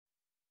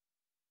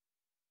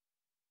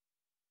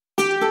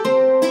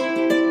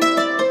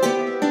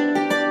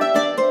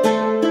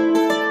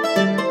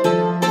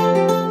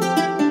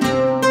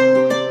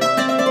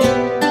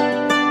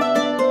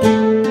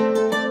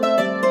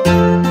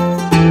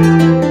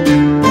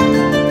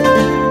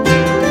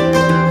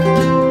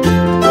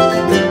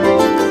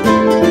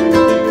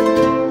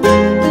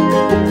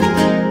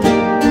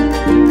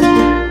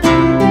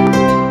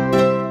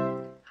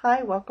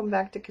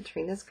back to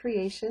Katrina's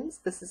Creations.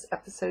 This is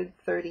episode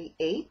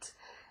 38.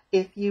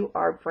 If you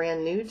are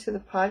brand new to the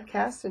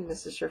podcast and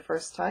this is your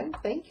first time,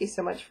 thank you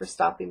so much for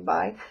stopping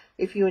by.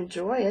 If you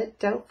enjoy it,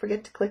 don't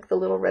forget to click the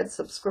little red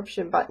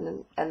subscription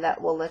button, and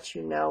that will let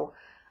you know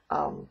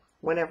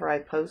whenever I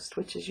post,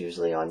 which is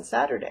usually on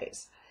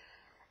Saturdays.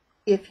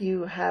 If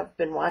you have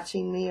been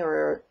watching me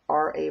or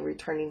are a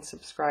returning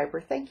subscriber,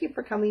 thank you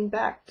for coming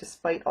back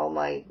despite all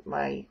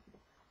my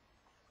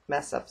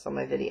mess ups on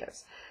my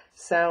videos.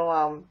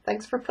 So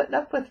thanks for putting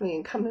up with me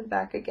and coming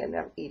back again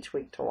each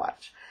week to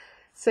watch.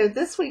 So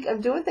this week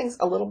I'm doing things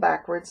a little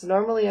backwards.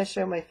 Normally I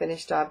show my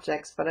finished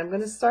objects, but I'm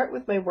going to start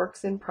with my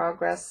works in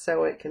progress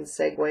so it can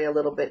segue a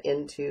little bit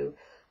into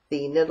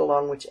the knit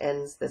along, which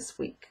ends this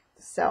week.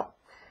 So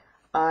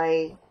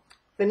I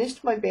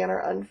finished my banner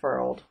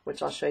unfurled,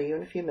 which I'll show you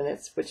in a few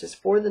minutes, which is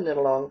for the knit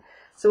along.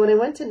 So when I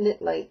went to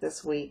knit night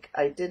this week,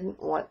 I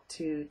didn't want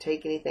to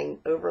take anything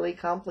overly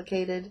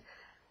complicated,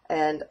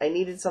 and I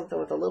needed something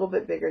with a little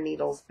bit bigger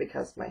needles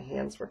because my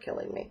hands were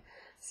killing me.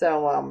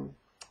 So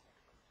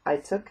I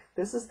took,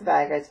 this is the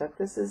bag I took.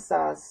 This is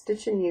a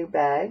Stitch and You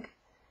bag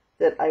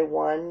that I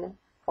won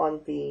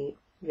on the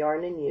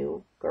Yarn and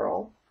You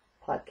Girl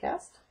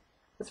podcast.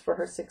 It's for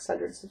her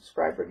 600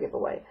 subscriber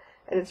giveaway,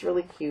 and it's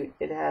really cute.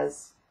 It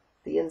has,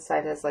 the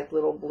inside has like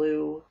little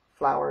blue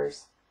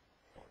flowers,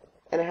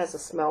 and it has a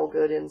smell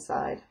good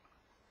inside.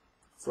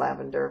 It's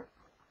lavender.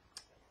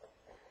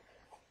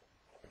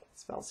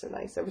 Smells so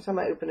nice. Every time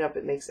I open it up,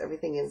 it makes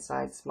everything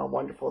inside smell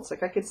wonderful. It's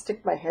like I could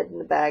stick my head in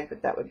the bag,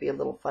 but that would be a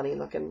little funny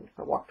looking if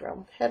I walked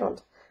around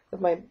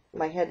with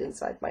my head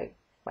inside my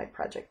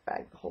project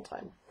bag the whole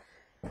time.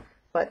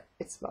 But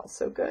it smells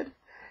so good.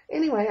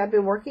 Anyway, I've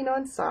been working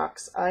on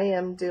socks. I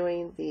am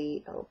doing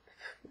the,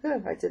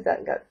 I did that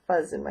and got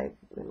fuzz in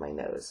my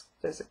nose.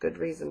 There's a good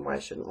reason why I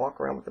shouldn't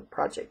walk around with a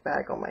project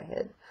bag on my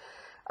head.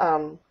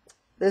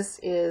 This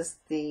is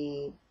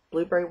the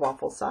blueberry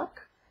waffle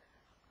sock.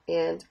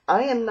 And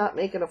I am not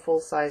making a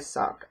full-size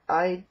sock.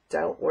 I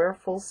don't wear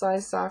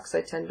full-size socks.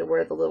 I tend to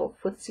wear the little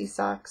footsie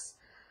socks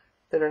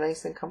that are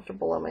nice and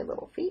comfortable on my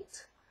little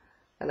feet.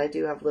 And I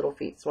do have little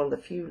feet. It's one of the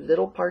few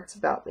little parts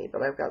about me,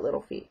 but I've got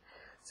little feet.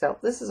 So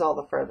this is all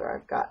the further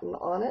I've gotten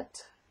on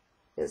it.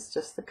 It's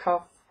just the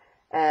cuff,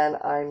 and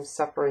I'm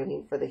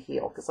separating for the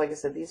heel. Because like I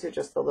said, these are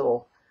just the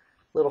little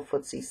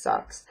footsie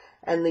socks.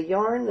 And the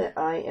yarn that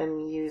I am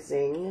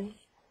using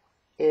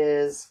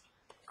is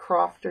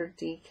Crofter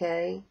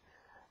DK.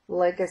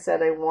 Like I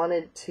said, I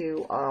wanted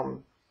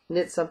to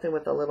knit something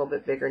with a little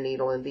bit bigger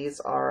needle, and these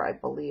are, I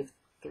believe,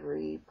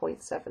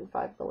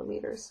 3.75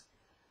 millimeters.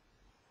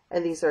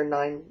 And these are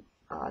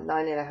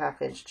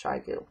 9.5 inch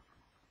chaigu,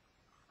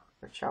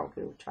 or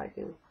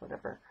chaigu,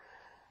 whatever.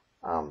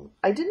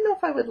 I didn't know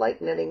if I would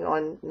like knitting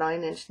on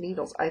 9-inch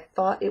needles. I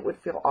thought it would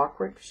feel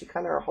awkward because you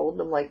kind of are holding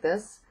them like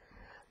this,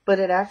 but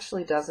it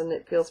actually doesn't.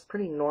 It feels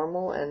pretty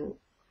normal, and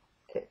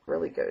it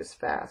really goes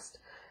fast.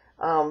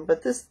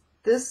 But this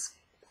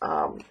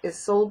is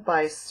sold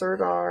by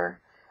Sirdar,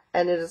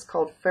 and it is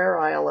called Fair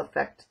Isle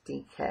Effect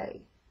DK.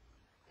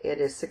 It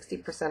is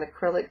 60%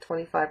 acrylic,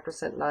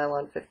 25%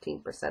 nylon,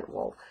 15%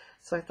 wool.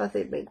 So I thought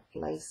they'd make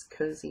nice,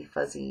 cozy,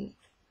 fuzzy,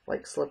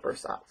 like slipper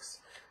socks.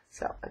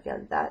 So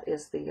again, that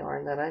is the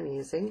yarn that I'm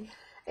using,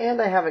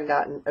 and I haven't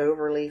gotten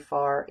overly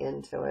far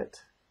into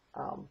it.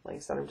 Like I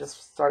said, I'm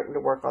just starting to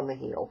work on the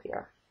heel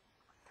here.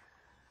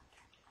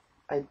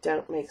 I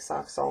don't make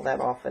socks all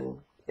that often.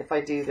 If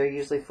I do, they're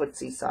usually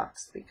footsie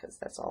socks because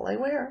that's all I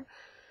wear.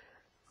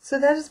 So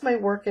that is my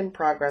work in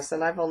progress,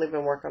 and I've only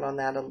been working on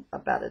that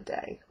about a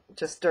day,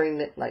 just during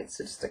knit nights,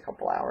 so just a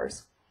couple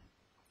hours.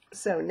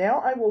 So now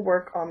I will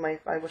work on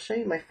I will show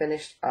you my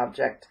finished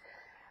object.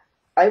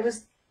 I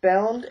was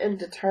bound and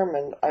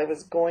determined I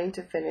was going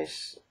to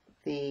finish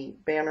the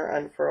banner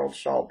unfurled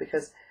shawl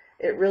because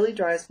it really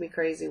drives me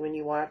crazy when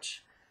you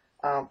watch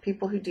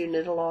people who do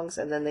knit-alongs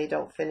and then they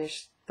don't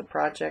finish the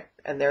project,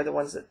 and they're the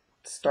ones that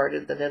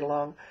started the knit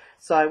along.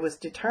 So I was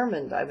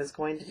determined I was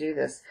going to do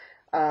this.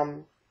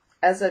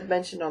 As I've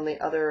mentioned on the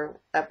other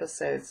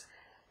episodes,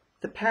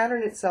 the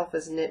pattern itself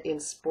is knit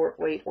in sport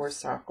weight or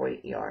sock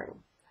weight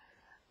yarn.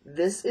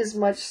 This is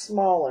much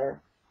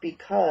smaller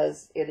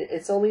because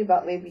it's only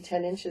about maybe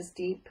 10 inches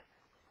deep,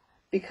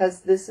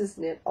 because this is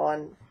knit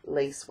on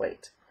lace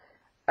weight.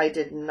 I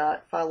did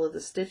not follow the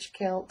stitch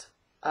count.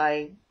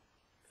 I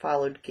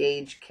followed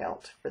gauge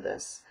count for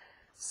this.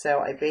 So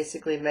I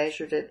basically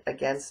measured it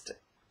against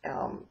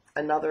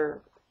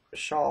another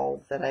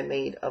shawl that I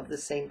made of the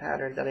same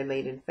pattern that I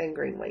made in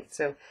fingering weight.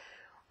 So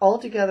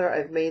altogether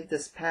I've made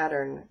this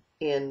pattern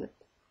in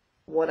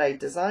what I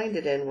designed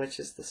it in,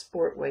 which is the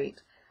sport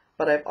weight,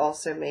 but I've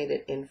also made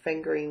it in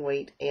fingering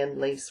weight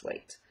and lace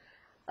weight.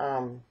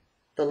 The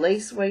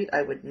lace weight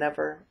I would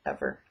never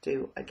ever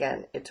do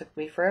again. It took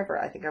me forever.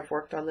 I think I've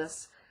worked on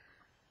this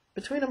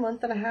between 1.5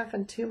 months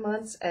and 2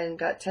 months and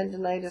got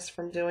tendinitis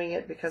from doing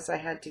it because I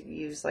had to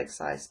use like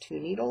size 2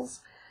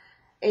 needles.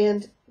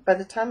 And by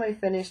the time I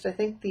finished, I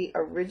think the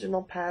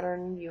original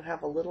pattern, you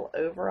have a little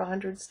over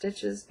 100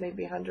 stitches,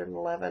 maybe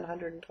 111,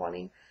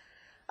 120.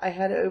 I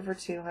had over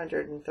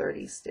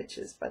 230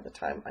 stitches by the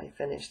time I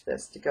finished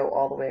this to go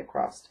all the way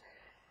across.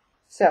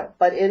 So,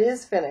 but it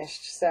is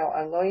finished, so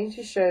I'm going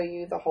to show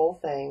you the whole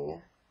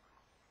thing.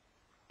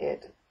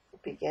 It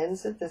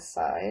begins at this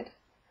side.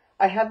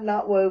 I have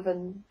not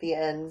woven the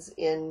ends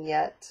in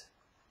yet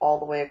all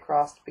the way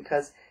across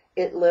because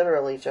it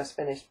literally just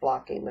finished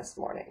blocking this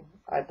morning.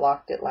 I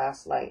blocked it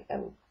last night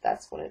and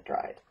that's when it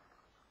dried.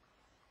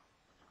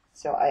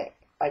 So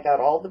I got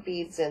all the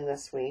beads in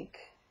this week.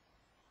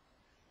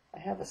 I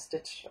have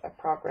a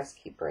progress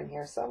keeper in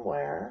here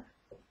somewhere.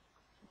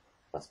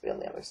 Must be on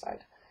the other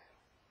side.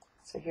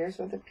 So here's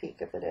where the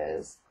peak of it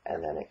is,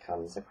 and then it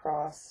comes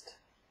across.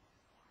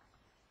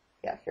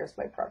 Yeah, here's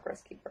my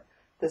progress keeper.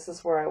 This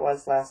is where I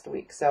was last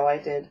week. So I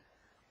did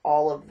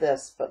all of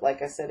this, but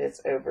like I said,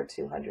 it's over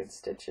 200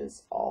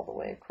 stitches all the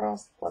way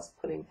across, plus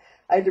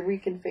I had to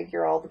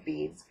reconfigure all the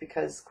beads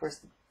because, of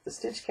course, the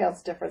stitch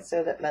count's different,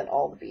 so that meant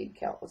all the bead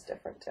count was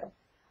different too.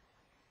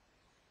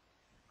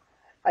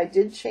 I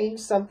did change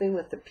something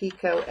with the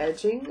picot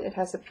edging. It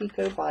has a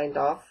picot bind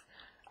off.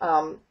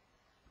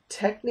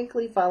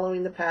 Technically,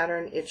 following the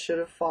pattern, it should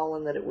have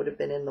fallen that it would have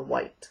been in the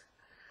white.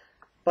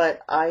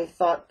 But I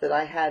thought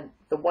that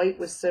the white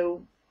was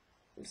so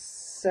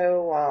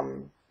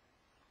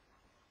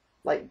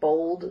like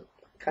bold,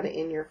 kind of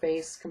in your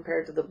face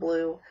compared to the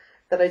blue,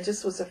 that I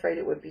just was afraid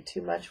it would be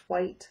too much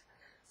white.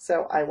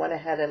 So I went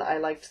ahead and I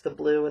liked the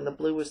blue, and the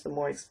blue was the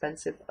more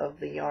expensive of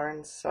the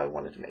yarns, so I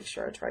wanted to make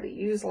sure I try to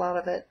use a lot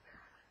of it.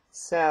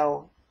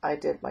 So I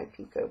did my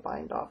picot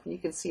bind off. And you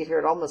can see it here,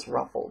 it almost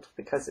ruffled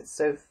because it's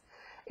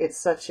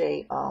such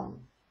a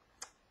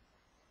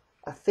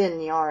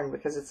thin yarn,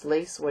 because it's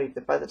lace weight,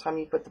 that by the time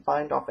you put the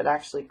bind off, it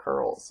actually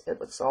curls. It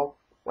looks all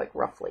like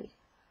ruffly.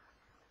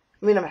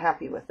 I mean, I'm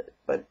happy with it,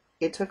 but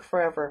it took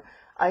forever.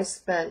 I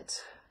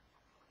spent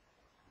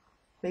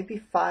maybe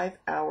 5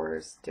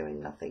 hours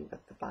doing nothing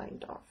but the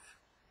bind off.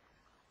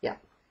 Yeah,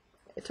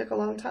 it took a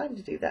long time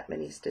to do that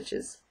many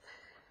stitches.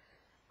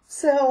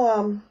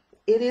 So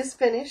it is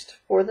finished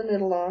for the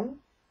knit-along,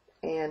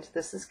 and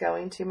this is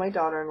going to my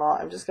daughter-in-law.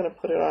 I'm just going to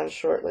put it on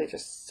shortly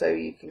just so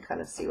you can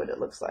kind of see what it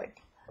looks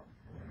like.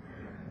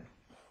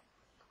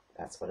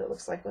 That's what it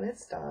looks like when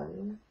it's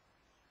done.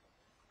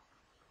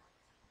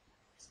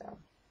 So,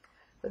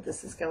 but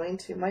this is going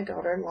to my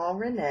daughter-in-law,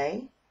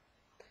 Renee.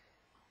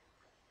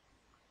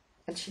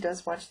 And she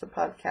does watch the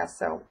podcast,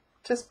 so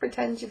just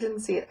pretend you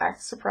didn't see it.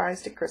 Act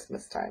surprised at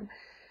Christmas time.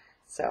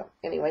 So,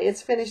 anyway,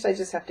 it's finished. I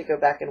just have to go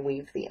back and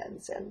weave the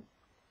ends in.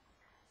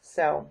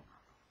 So,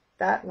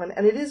 that one,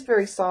 and it is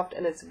very soft,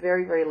 and it's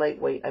very, very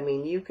lightweight. I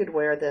mean, you could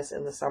wear this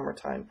in the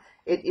summertime.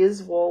 It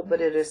is wool,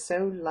 but it is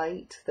so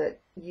light that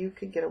you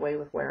could get away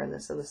with wearing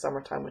this in the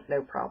summertime with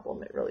no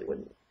problem. It really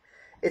wouldn't.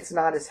 It's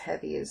not as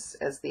heavy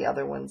as the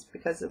other ones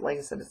because, like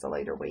I said, it's a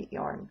lighter weight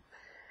yarn.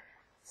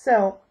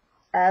 So,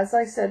 as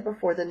I said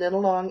before, the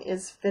knit-along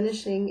is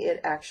finishing. It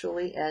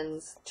actually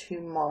ends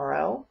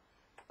tomorrow,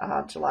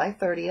 July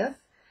 30th.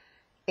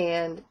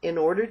 And in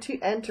order to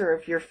enter,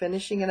 if you're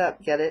finishing it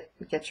up,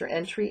 get your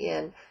entry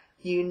in,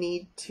 you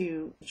need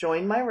to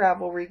join my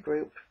Ravelry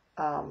group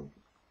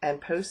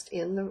and post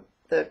in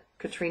the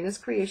Katrina's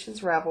Creations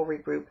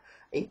Ravelry group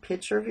a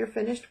picture of your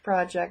finished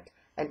project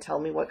and tell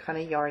me what kind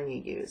of yarn you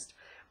used.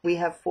 We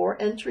have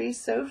 4 entries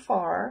so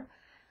far,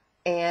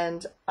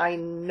 and I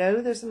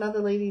know there's another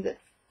lady that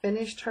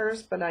finished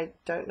hers, but I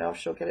don't know if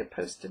she'll get it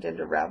posted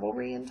into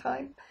Ravelry in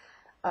time.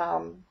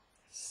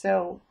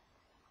 So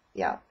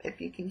yeah, if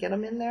you can get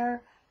them in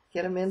there,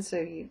 get them in so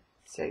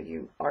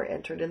you are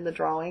entered in the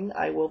drawing.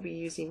 I will be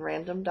using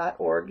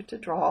random.org to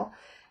draw,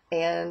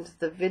 and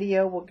the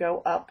video will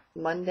go up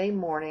Monday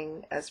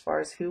morning as far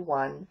as who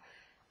won,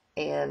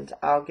 and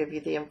I'll give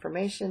you the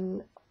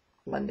information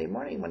Monday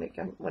morning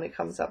when it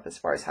comes up as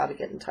far as how to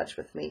get in touch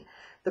with me.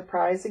 The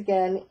prize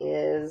again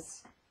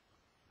is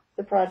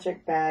the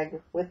project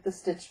bag with the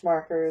stitch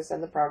markers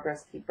and the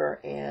progress keeper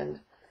and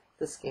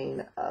the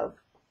skein of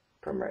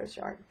primrose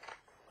yarn.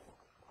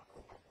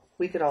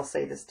 We could all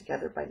say this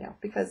together by now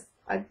because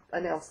I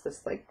announced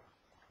this like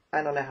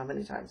I don't know how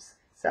many times.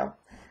 So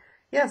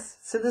yes,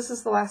 so this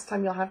is the last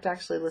time you'll have to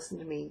actually listen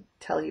to me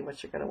tell you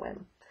what you're going to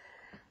win.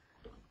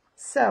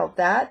 So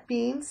that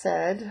being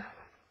said,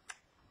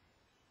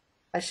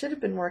 I should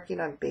have been working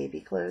on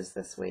baby clothes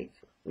this week.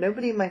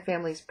 Nobody in my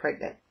family's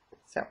pregnant,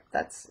 so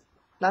that's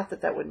not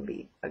that that wouldn't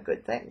be a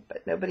good thing,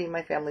 but nobody in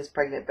my family's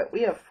pregnant. But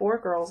we have 4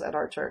 girls at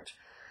our church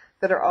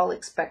that are all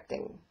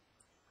expecting.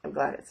 I'm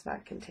glad it's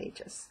not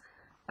contagious.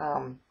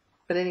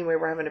 But anyway,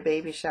 we're having a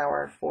baby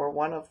shower for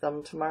one of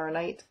them tomorrow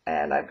night,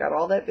 and I've got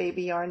all that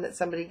baby yarn that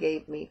somebody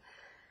gave me.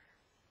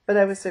 But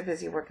I was so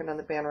busy working on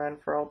the banner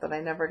unfurl that I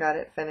never got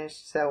it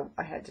finished, so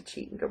I had to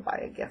cheat and go buy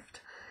a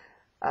gift.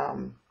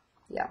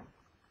 Yeah.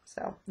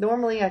 So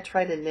normally I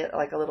try to knit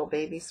like a little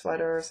baby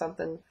sweater or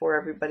something for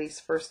everybody's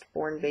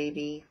firstborn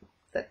baby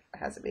that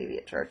has a baby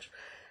at church.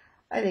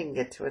 I didn't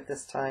get to it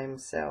this time,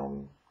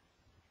 so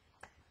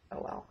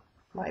oh well,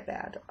 my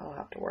bad. I'll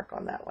have to work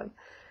on that one.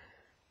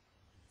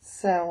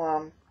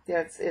 So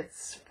Yeah,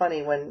 it's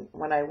funny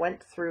when I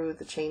went through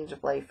the change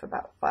of life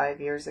about 5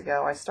 years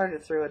ago. I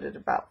started through it at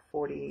about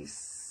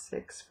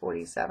 46,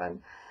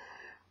 47.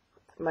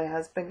 My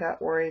husband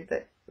got worried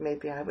that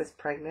maybe I was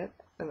pregnant,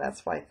 and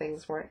that's why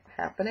things weren't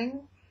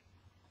happening.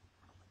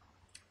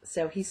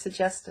 So he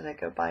suggested I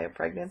go buy a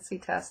pregnancy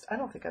test. I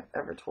don't think I've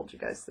ever told you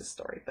guys this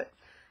story, but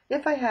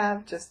if I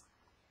have, just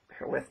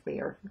bear with me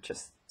or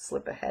just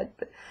slip ahead.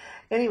 But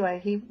anyway,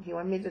 he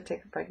wanted me to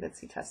take a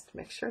pregnancy test to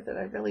make sure that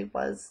I really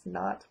was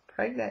not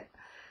pregnant.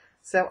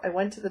 So I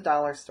went to the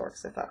dollar store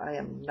because I thought I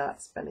am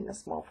not spending a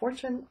small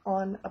fortune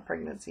on a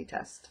pregnancy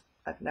test.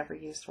 I've never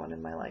used one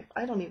in my life.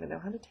 I don't even know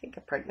how to take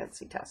a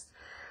pregnancy test.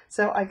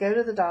 So I go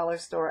to the dollar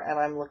store and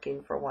I'm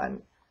looking for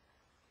one.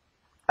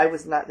 There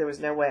was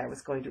no way I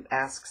was going to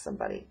ask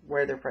somebody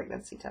where their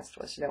pregnancy test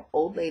was. You know,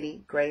 old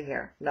lady, gray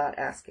hair, not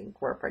asking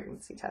where a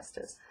pregnancy test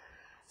is.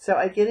 So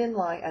I get in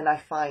line and I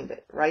find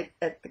it right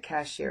at the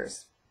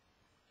cashier's.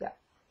 Yeah,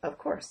 of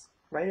course,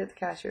 right at the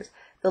cashier's.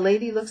 The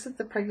lady looks at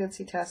the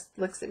pregnancy test,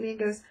 looks at me and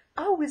goes,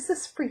 "Oh, is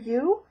this for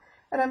you?"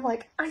 And I'm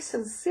like, "I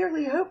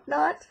sincerely hope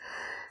not."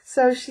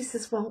 So she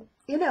says, "Well,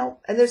 you know,"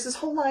 and there's this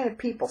whole line of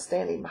people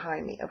standing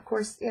behind me. Of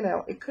course, you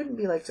know, it couldn't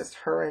be like just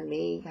her and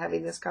me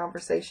having this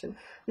conversation.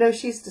 No,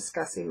 she's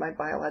discussing my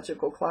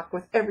biological clock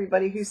with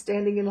everybody who's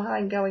standing in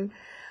line going,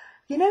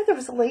 "You know, there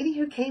was a lady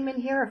who came in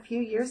here a few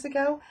years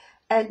ago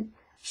and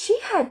she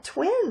had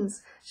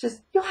twins. She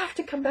says, you'll have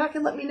to come back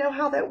and let me know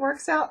how that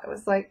works out." I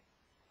was like,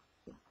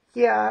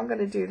 "Yeah, I'm going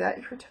to do that.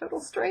 You're a total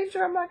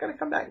stranger. I'm not going to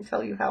come back and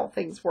tell you how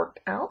things worked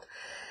out."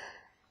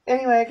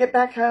 Anyway, I get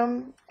back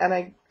home and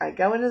I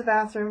go into the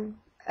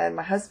bathroom and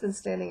my husband's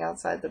standing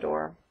outside the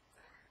door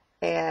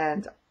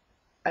and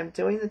I'm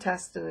doing the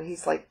test and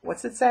he's like,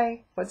 "What's it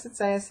say? What's it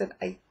say?" I said,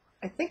 I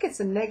think it's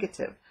a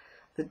negative.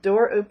 The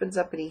door opens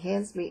up and he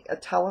hands me a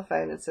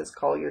telephone and says,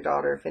 "Call your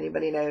daughter." If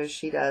anybody knows,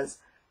 she does.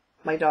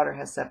 My daughter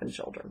has 7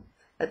 children.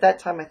 At that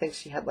time, I think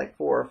she had like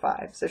 4 or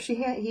 5. So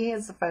he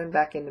hands the phone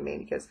back into me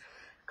and he goes,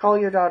 "Call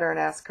your daughter and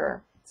ask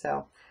her."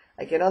 So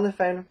I get on the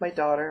phone with my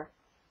daughter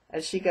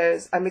and she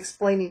goes, I'm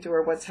explaining to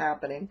her what's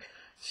happening.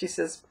 She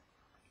says,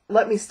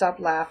 "Let me stop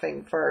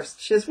laughing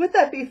first." She says, "Would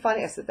that be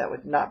funny?" I said, "That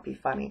would not be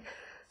funny."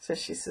 So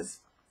she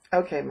says,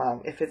 "Okay,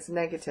 Mom, if it's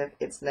negative,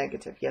 it's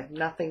negative. You have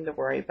nothing to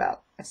worry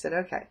about." I said,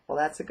 "Okay, well,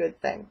 that's a good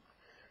thing."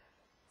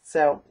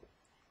 So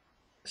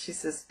she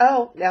says,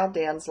 "Oh, now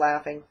Dan's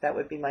laughing." That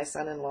would be my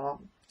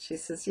son-in-law. She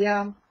says,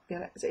 "Yeah, you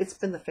know, it's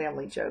been the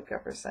family joke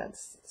ever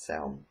since."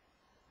 So,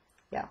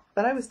 yeah,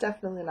 but I was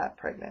definitely not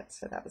pregnant,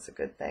 so that was a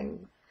good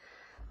thing.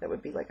 That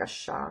would be like a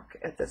shock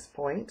at this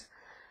point.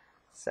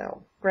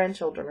 So,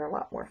 grandchildren are a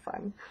lot more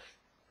fun.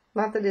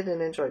 Not that I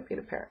didn't enjoy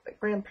being a parent, but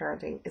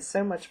grandparenting is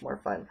so much more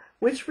fun.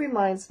 Which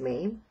reminds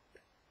me,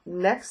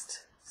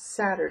 next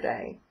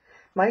Saturday,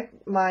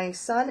 my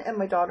son and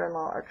my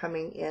daughter-in-law are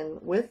coming in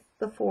with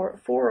the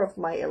four of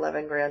my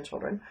 11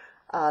 grandchildren.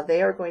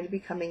 They are going to be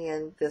coming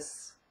in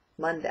this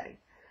Monday.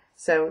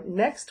 So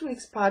next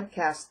week's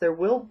podcast, there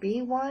will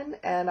be one,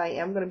 and I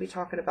am going to be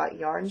talking about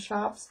yarn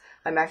shops.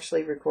 I'm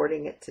actually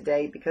recording it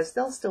today because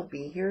they'll still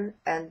be here,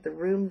 and the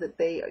room that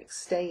they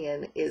stay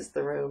in is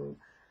the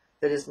room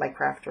that is my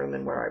craft room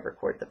and where I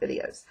record the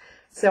videos.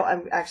 So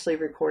I'm actually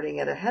recording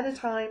it ahead of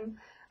time,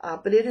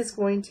 but it is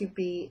going to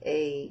be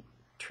a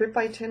trip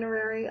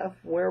itinerary of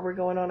where we're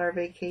going on our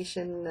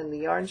vacation and the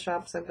yarn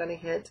shops I'm going to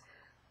hit,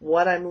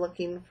 what I'm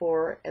looking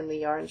for in the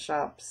yarn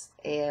shops,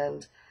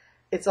 and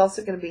it's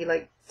also going to be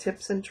like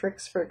tips and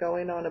tricks for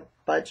going on a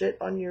budget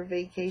on your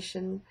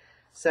vacation.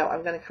 So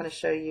I'm going to kind of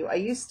show you. I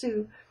used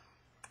to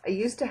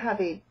have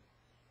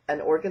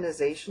an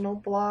organizational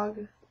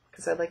blog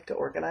because I like to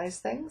organize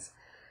things.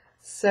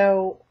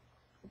 So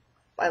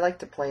I like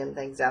to plan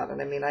things out,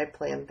 and I mean, I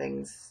plan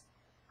things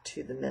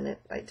to the minute.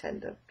 I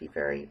tend to be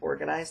very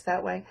organized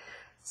that way.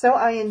 So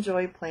I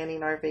enjoy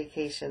planning our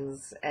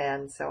vacations,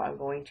 and so I'm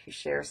going to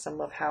share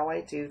some of how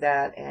I do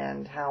that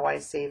and how I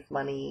save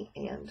money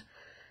and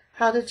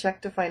how to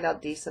check to find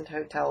out decent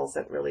hotels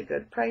at really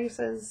good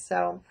prices.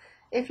 So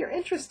if you're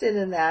interested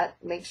in that,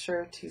 make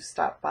sure to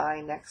stop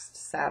by next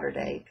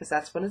Saturday because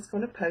that's when it's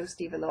going to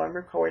post, even though I'm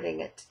recording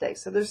it today.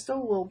 So there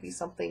still will be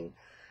something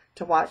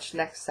to watch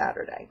next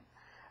Saturday.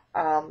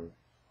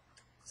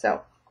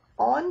 So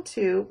on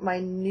to my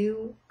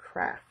new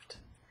craft.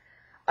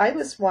 I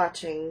was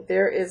watching,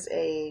 there is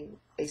a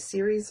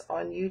series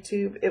on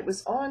YouTube.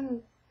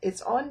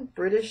 It's on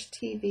British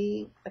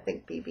TV, I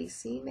think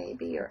BBC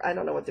maybe, or I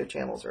don't know what their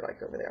channels are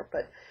like over there,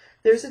 but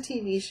there's a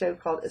TV show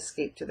called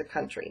Escape to the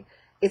Country.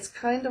 It's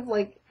kind of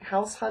like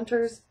House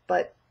Hunters,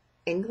 but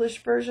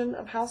English version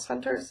of House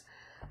Hunters.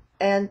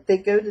 And they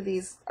go to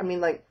these, I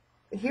mean, like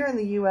here in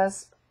the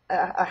US,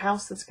 a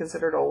house that's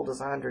considered old is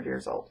 100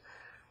 years old.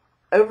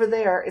 Over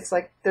there, it's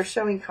like they're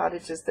showing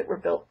cottages that were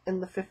built in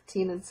the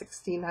 15 and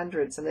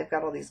 1600s, and they've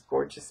got all these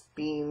gorgeous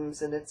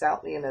beams, and it's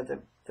out, you know, the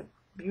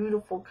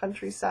beautiful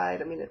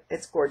countryside. I mean,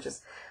 it's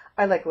gorgeous.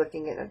 I like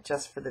looking at it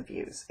just for the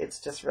views. It's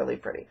just really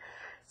pretty.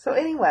 So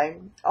anyway,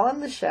 on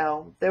the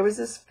show, there was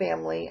this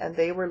family, and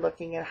they were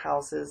looking at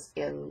houses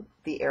in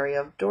the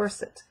area of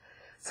Dorset.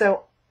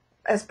 So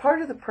as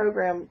part of the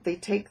program, they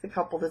take the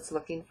couple that's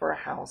looking for a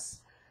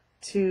house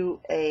to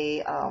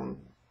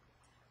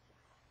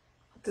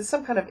to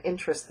some kind of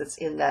interest that's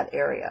in that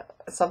area,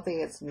 something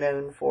it's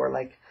known for.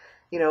 Like,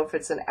 if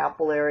it's an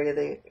apple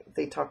area,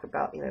 they talk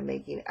about,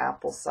 making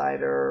apple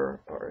cider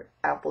or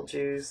apple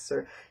juice,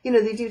 or,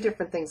 they do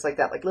different things like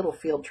that, like little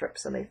field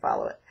trips, and they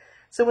follow it.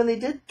 So when they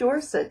did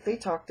Dorset, they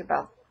talked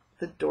about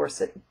the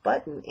Dorset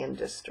button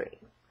industry.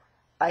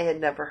 I had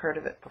never heard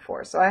of it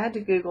before, so I had to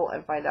Google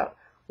and find out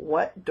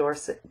what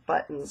Dorset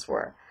buttons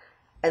were.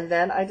 And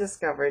then I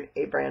discovered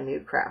a brand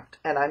new craft,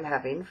 and I'm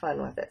having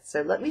fun with it.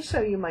 So let me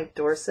show you my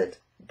Dorset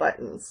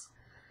buttons.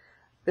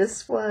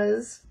 This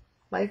was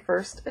my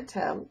first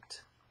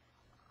attempt.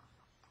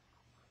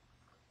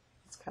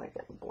 It's kind of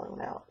getting blown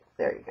out.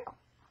 There you go.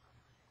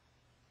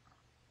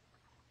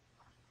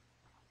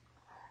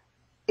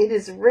 It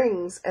is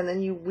rings, and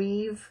then you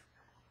weave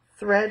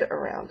thread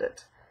around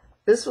it.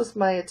 This was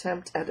my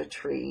attempt at a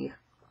tree.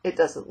 It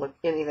doesn't look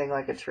anything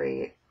like a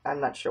tree. I'm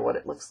not sure what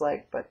it looks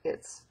like, but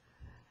it's...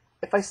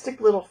 If I stick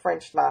little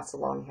French knots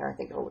along here, I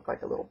think it'll look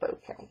like a little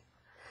bouquet.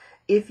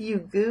 If you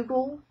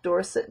Google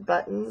Dorset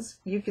buttons,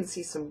 you can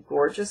see some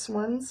gorgeous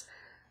ones.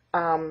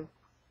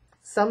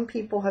 Some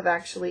people have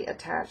actually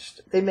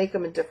attached, they make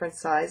them in different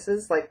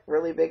sizes, like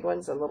really big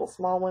ones and little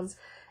small ones,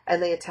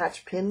 and they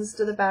attach pins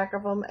to the back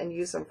of them and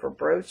use them for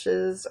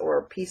brooches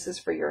or pieces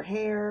for your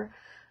hair.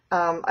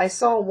 I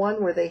saw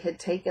one where they had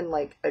taken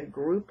like a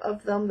group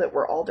of them that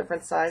were all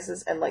different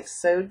sizes and like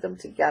sewed them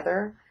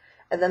together.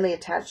 And then they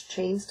attached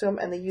chains to them,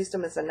 and they used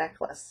them as a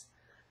necklace.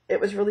 It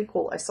was really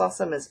cool. I saw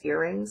some as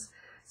earrings.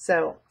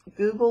 So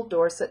Google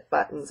Dorset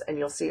buttons, and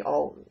you'll see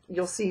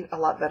a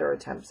lot better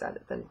attempts at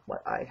it than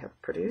what I have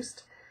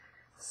produced.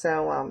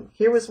 So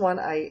here was one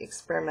I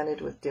experimented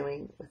with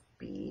doing with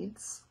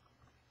beads.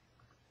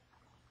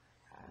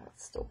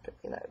 It's still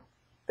picking up.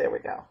 There we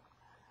go.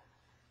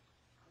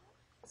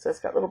 So it's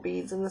got little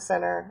beads in the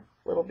center,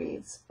 little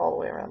beads all the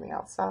way around the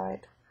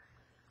outside,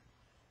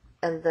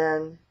 and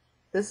then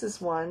this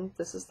is one.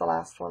 This is the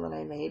last one that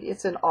I made.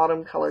 It's in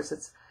autumn colors.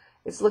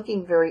 It's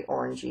looking very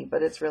orangey,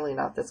 but it's really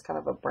not. That's kind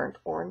of a burnt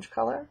orange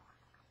color.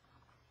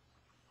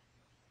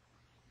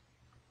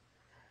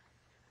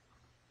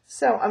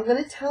 So I'm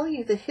going to tell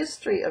you the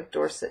history of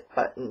Dorset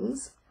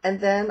buttons,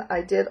 and then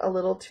I did a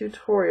little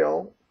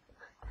tutorial.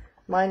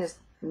 Mine is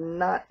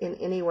not in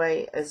any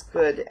way as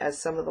good as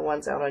some of the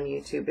ones out on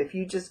YouTube. If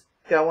you just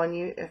go on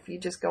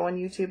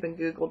YouTube and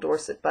Google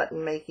Dorset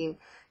button making,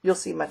 you'll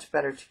see much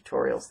better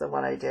tutorials than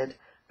what I did,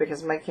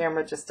 because my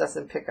camera just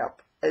doesn't pick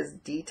up as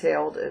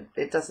detailed.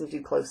 It doesn't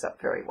do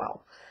close-up very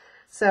well.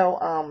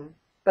 So,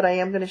 but I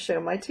am going to show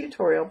my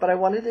tutorial, but I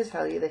wanted to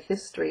tell you the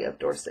history of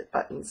Dorset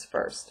buttons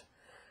first.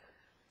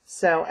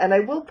 So, and I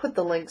will put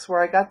the links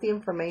where I got the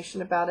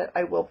information about it.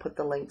 I will put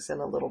the links in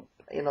a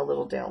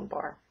little down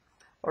bar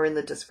or in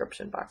the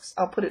description box.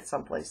 I'll put it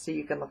someplace so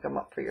you can look them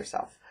up for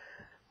yourself.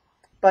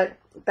 But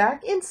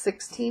back in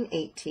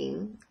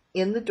 1618,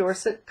 in the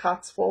Dorset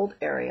Cotswold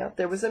area,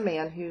 there was a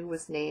man who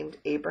was named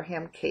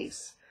Abraham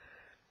Case.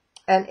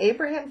 And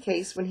Abraham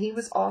Case, when he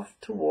was off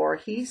to war,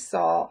 he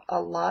saw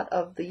a lot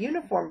of the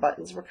uniform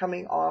buttons were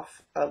coming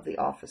off of the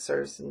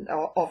officers and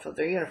off of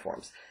their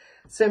uniforms.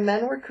 So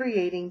men were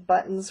creating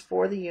buttons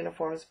for the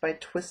uniforms by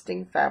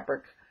twisting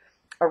fabric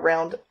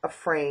around a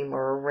frame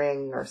or a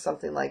ring or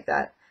something like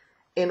that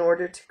in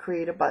order to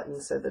create a button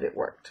so that it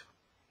worked.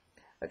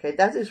 Okay,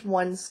 that is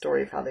one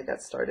story of how they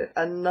got started.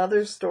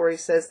 Another story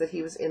says that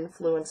he was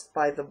influenced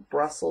by the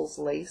Brussels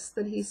lace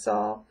that he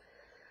saw.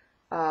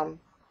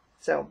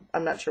 So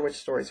I'm not sure which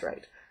story's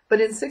right.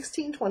 But in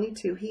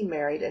 1622, he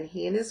married, and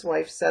he and his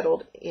wife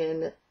settled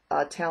in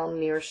a town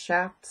near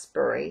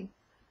Shaftesbury,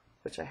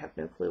 which I have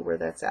no clue where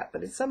that's at,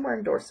 but it's somewhere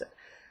in Dorset.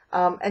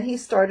 And he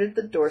started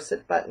the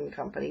Dorset Button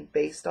Company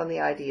based on the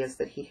ideas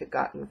that he had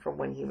gotten from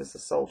when he was a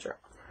soldier.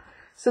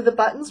 So the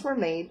buttons were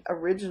made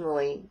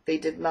originally, they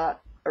did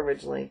not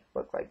originally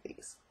look like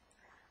these.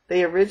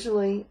 They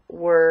originally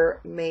were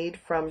made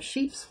from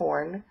sheep's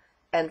horn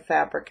and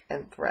fabric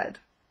and thread.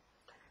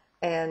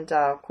 And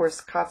of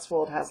course,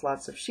 Cotswold has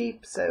lots of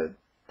sheep, so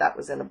that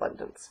was in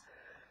abundance.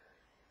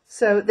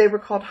 So they were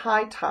called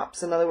high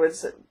tops. In other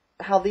words,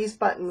 how these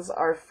buttons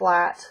are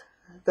flat,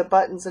 the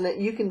buttons in it,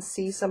 you can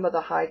see some of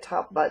the high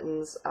top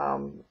buttons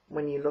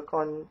when you look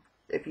on,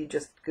 if you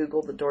just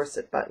Google the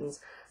Dorset buttons.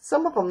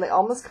 Some of them, they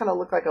almost kind of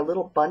look like a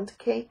little bundt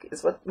cake,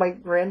 is what my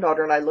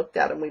granddaughter and I looked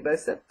at, and we both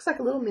said, it looks like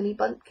a little mini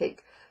bundt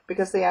cake,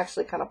 because they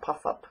actually kind of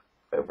puff up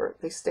over,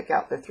 they stick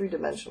out, they're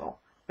three-dimensional,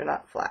 they're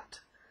not flat.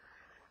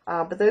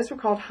 But those were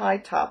called high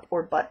top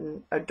or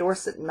button, or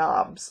Dorset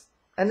knobs,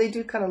 and they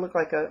do kind of look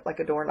like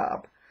a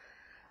doorknob.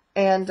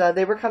 And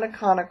they were kind of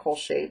conical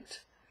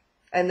shaped,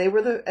 and they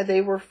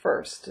were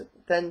first.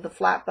 Then the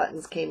flat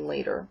buttons came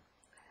later.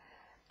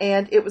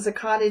 And it was a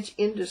cottage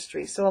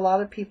industry, so a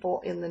lot of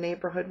people in the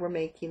neighborhood were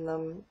making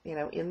them,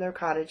 in their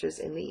cottages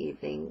in the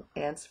evening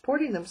and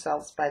supporting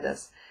themselves by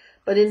this.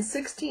 But in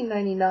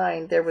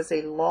 1699, there was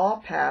a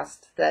law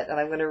passed that, and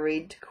I'm going to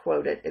read to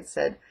quote it, it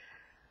said,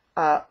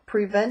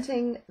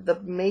 preventing the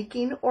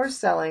making or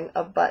selling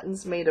of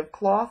buttons made of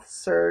cloth,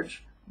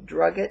 serge,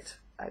 drugget,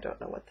 I don't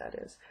know what that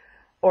is,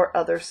 or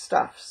other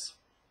stuffs.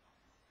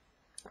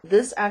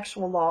 This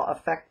actual law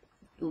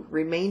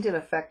remained in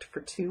effect for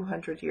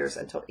 200 years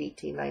until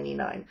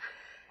 1899.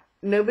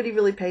 Nobody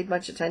really paid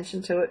much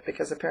attention to it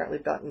because apparently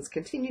buttons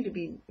continue to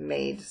be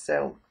made,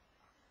 so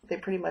they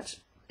pretty much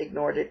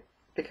ignored it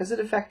because it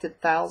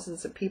affected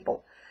thousands of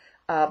people.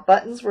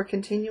 Buttons were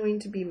continuing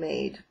to be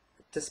made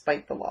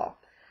despite the law.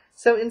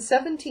 So in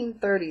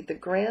 1730, the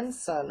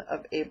grandson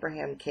of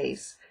Abraham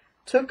Case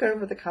took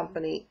over the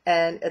company,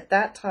 and at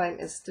that time,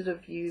 instead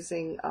of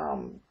using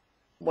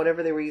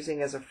whatever they were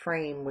using as a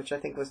frame, which I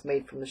think was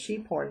made from the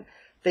sheep horn,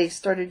 they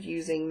started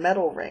using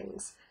metal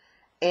rings.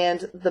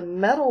 And the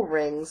metal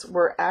rings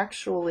were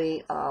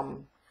actually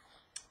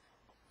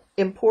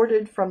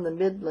imported from the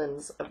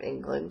Midlands of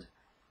England.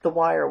 The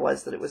wire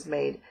was that it was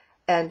made,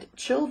 and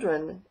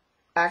children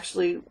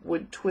actually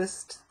would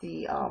twist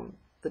the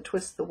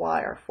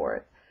wire for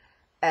it.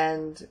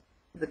 And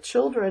the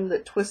children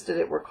that twisted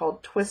it were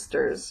called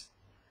twisters.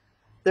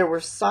 There were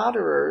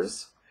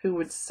solderers who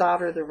would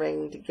solder the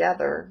ring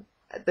together.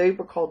 They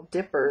were called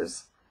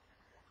dippers.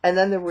 And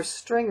then there were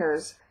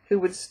stringers who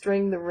would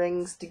string the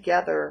rings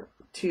together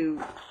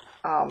to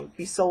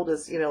be sold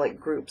as, like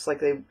groups. Like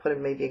they would put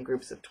them maybe in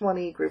groups of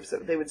 20,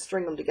 they would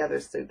string them together,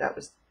 so that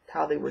was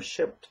how they were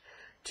shipped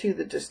to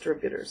the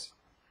distributors.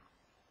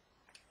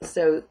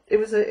 So it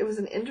was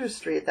an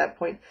industry at that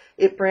point.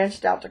 It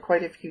branched out to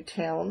quite a few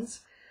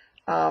towns.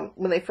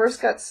 When they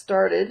first got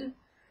started,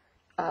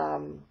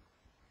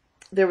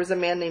 there was a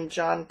man named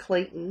John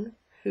Clayton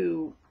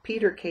who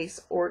Peter Case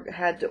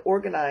had to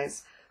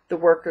organize the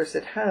workers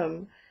at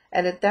home,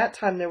 and at that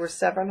time there were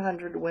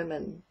 700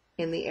 women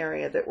in the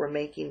area that were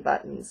making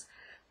buttons.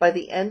 By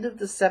the end of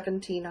the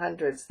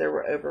 1700s, there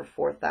were over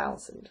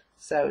 4,000.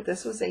 So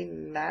this was a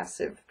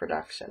massive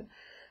production.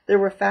 There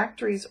were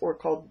factories, or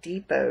called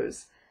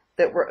depots,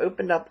 that were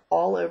opened up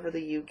all over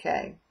the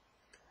UK.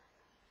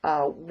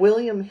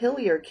 William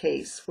Hillier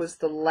Case was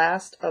the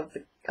last of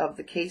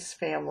the Case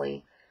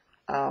family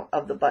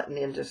of the button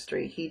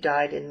industry. He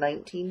died in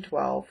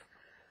 1912,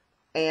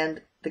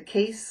 and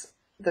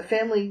the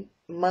family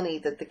money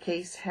that the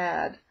Case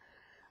had,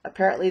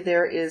 apparently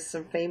there is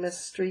some famous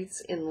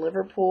streets in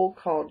Liverpool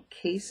called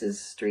Cases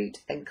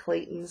Street and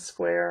Clayton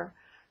Square.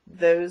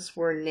 Those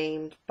were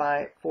named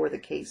for the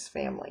Case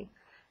family.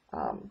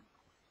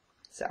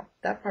 So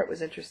that part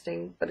was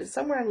interesting, but it's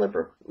somewhere in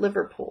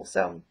Liverpool,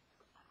 so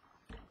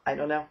I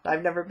don't know.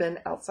 I've never been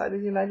outside of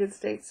the United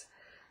States,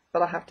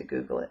 but I'll have to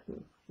Google it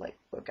and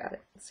look at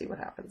it and see what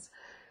happens.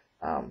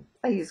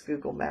 I use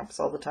Google Maps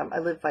all the time. I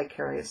live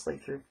vicariously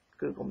through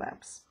Google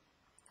Maps,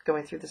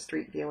 going through the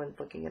street view and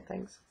looking at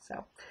things.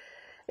 So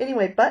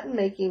anyway, button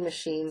making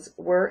machines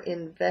were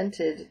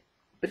invented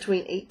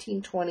between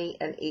 1820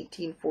 and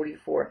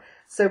 1844.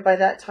 So by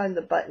that time,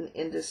 the button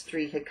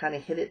industry had kind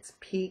of hit its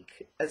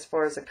peak as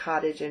far as a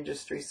cottage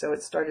industry, so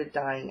it started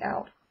dying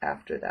out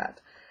after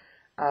that.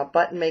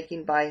 Button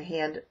making by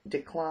hand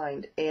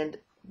declined, and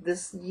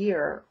this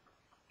year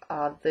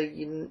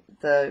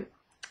the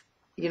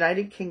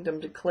United Kingdom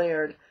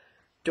declared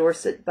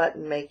Dorset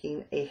button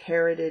making a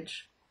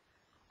heritage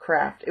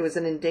craft. It was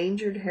an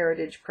endangered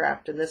heritage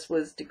craft, and this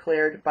was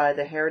declared by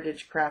the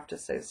Heritage Craft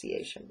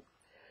Association.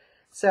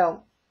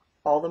 So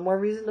all the more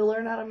reason to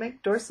learn how to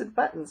make Dorset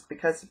buttons,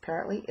 because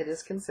apparently it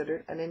is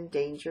considered an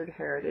endangered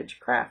heritage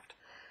craft.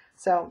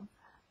 So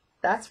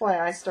that's why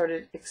I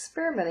started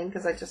experimenting,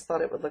 because I just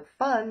thought it would look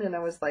fun, and I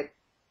was like,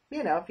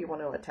 if you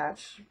want to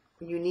attach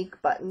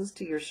unique buttons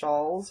to your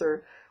shawls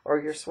or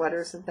your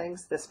sweaters and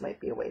things, this might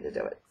be a way to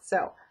do it.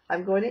 So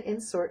I'm going to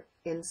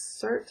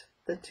insert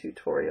the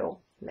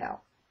tutorial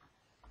now.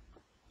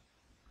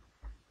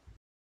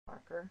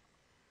 Marker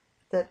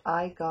that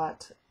I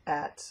got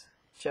at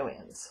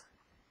Joann's.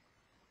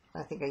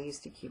 I think I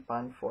used a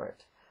coupon for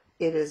it.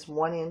 It is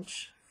 1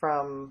 inch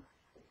from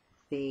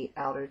the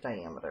outer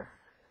diameter.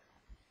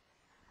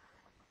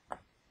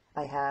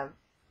 I have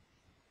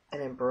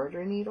an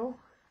embroidery needle,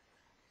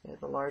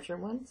 the larger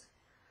ones,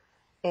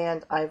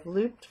 and I've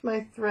looped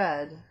my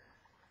thread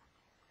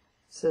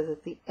so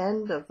that the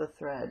end of the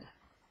thread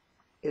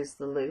is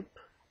the loop,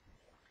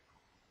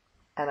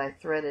 and I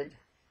threaded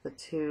the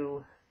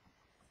two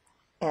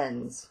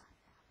ends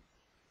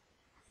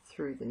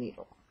through the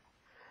needle.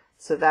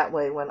 So that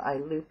way when I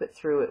loop it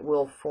through, it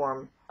will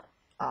form,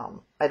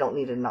 I don't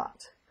need a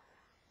knot.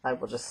 I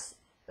will just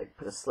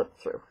put a slip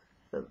through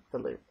the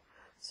loop.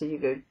 So you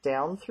go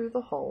down through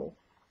the hole,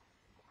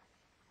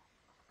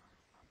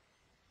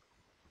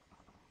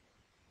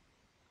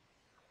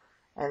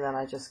 and then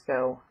I just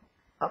go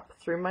up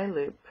through my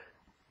loop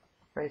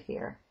right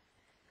here.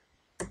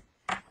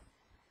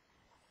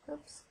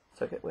 Oops,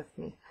 took it with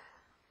me.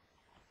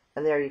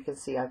 And there you can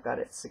see I've got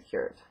it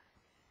secured.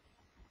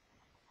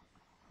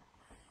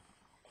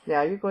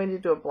 Now you're going to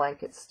do a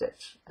blanket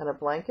stitch. And a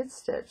blanket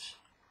stitch,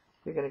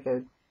 you're going to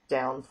go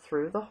down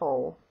through the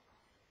hole,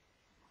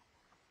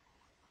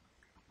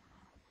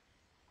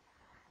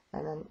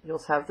 and then you'll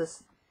have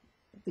this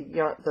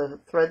the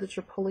thread that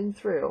you're pulling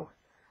through,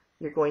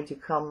 you're going to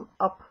come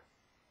up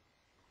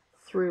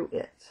through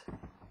it.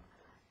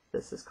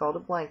 This is called a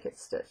blanket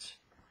stitch.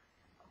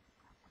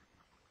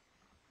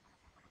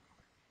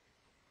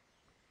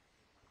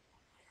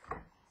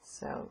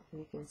 So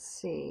you can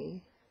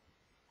see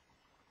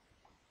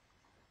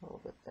a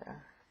little bit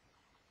there.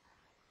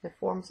 It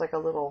forms like a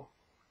little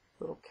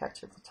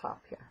catch at the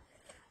top here.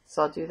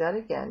 So I'll do that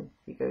again.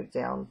 You go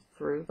down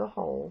through the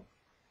hole,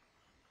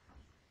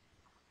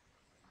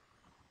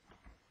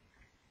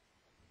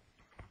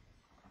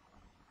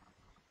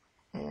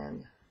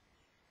 and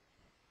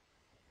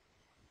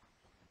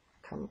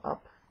come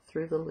up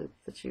through the loop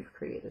that you've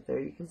created. There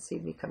you can see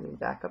me coming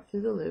back up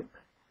through the loop,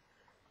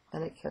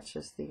 and it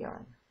catches the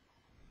yarn.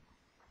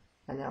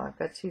 And now I've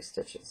got 2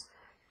 stitches.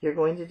 You're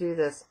going to do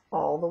this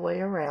all the way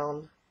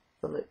around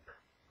the loop.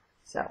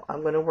 So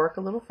I'm going to work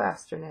a little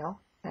faster now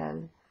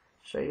and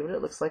show you what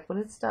it looks like when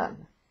it's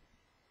done.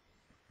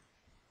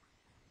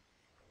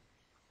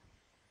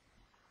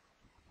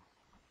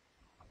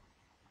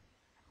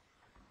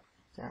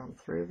 Down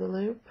through the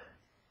loop,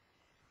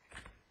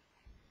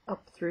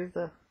 up through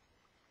the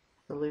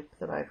loop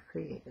that I've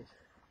created,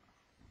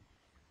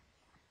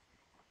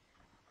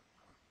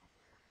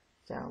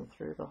 down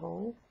through the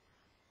hole,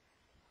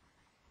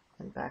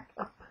 and back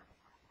up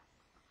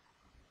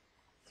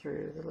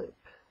through the loop.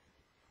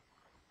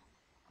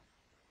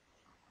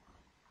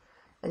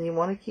 And you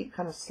want to keep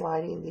kind of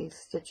sliding these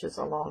stitches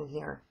along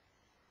here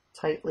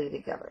tightly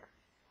together,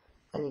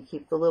 and you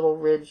keep the little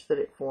ridge that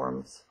it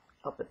forms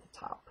up at the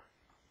top.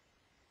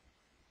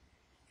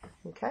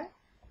 Okay,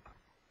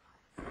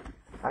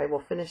 I will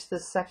finish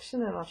this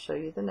section and I'll show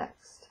you the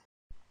next.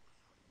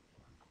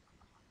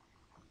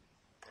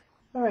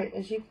 Alright,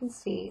 as you can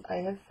see, I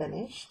have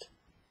finished.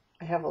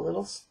 I have a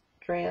little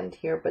strand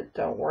here, but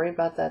don't worry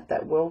about that.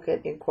 That will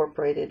get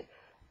incorporated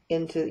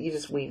into, you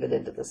just weave it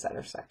into the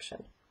center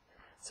section.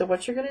 So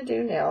what you're going to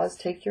do now is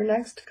take your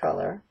next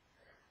color.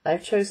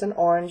 I've chosen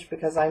orange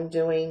because I'm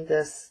doing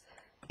this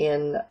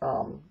in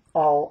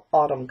all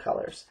autumn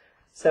colors.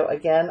 So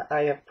again,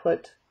 I have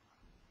put,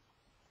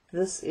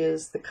 this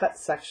is the cut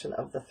section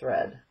of the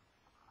thread,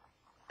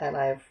 and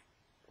I've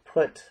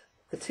put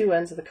the 2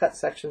 ends of the cut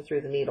section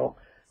through the needle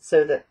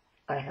so that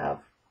I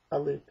have a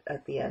loop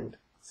at the end.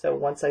 So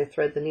once I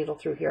thread the needle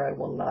through here, I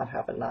will not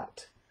have a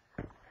knot.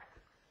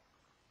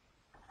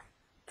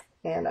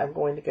 And I'm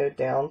going to go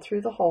down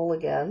through the hole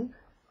again.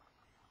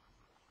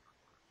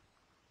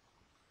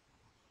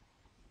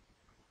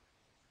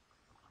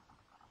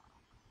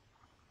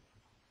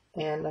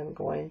 And I'm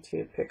going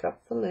to pick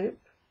up the loop,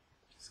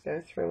 just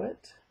go through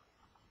it.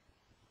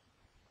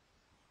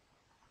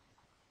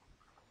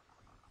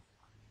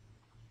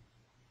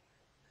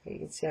 You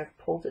can see I've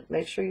pulled it,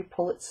 make sure you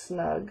pull it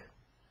snug.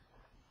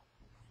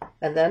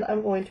 And then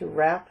I'm going to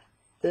wrap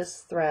this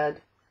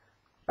thread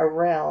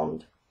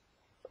around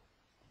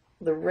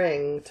the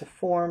ring to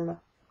form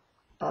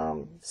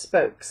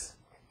spokes,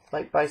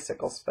 like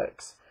bicycle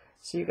spokes.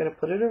 So you're going to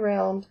put it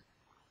around,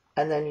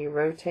 and then you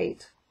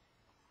rotate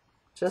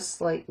just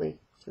slightly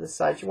to the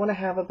side. You want to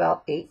have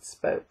about 8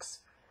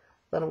 spokes.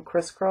 Let them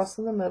crisscross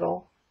in the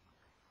middle,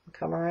 and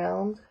come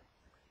around.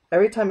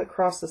 Every time it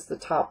crosses the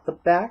top, the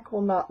back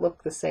will not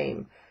look the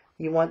same.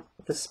 You want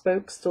the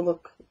spokes to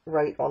look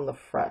right on the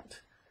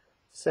front.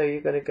 So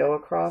you're going to go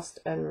across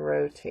and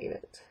rotate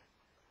it,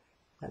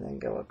 and then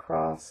go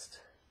across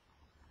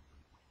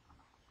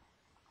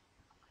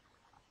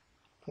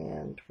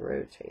and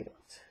rotate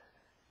it.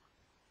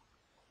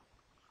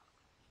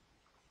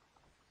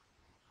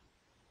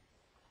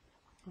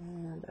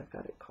 And I've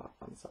got it caught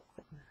on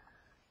something.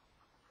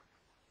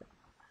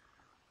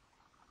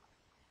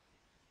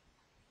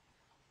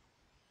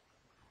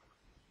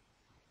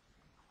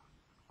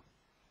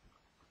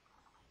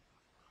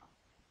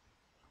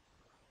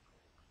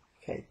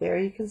 Okay, there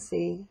you can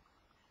see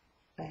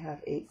I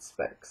have 8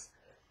 spokes.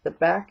 The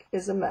back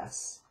is a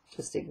mess.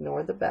 Just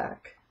ignore the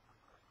back.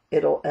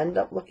 It'll end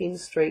up looking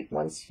straight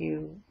once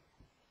you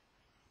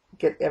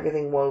get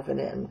everything woven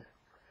in.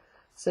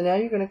 So now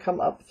you're going to come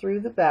up through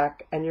the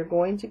back, and you're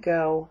going to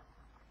go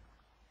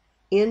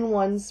in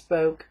one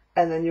spoke,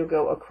 and then you'll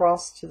go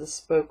across to the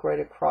spoke right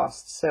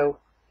across. So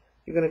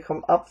you're going to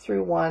come up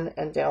through one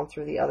and down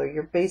through the other.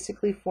 You're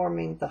basically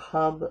forming the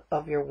hub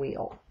of your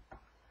wheel.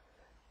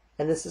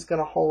 And this is going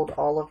to hold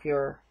all of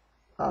your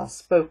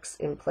spokes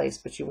in place,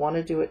 but you want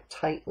to do it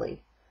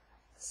tightly.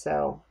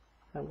 So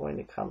I'm going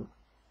to come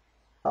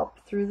up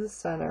through the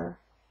center,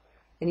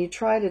 and you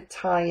try to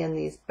tie in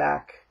these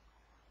back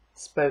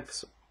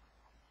spokes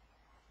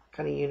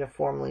kind of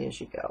uniformly as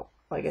you go.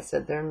 Like I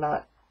said, they're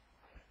not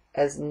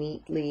as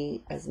neat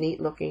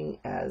looking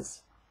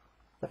as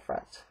the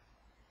front,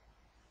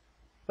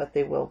 but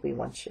they will be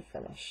once you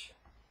finish.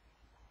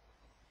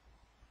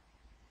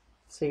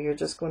 So you're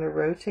just going to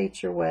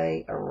rotate your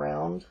way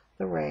around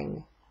the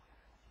ring,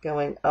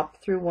 going up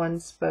through one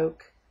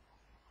spoke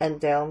and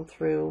down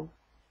through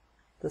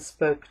the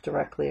spoke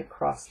directly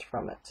across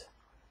from it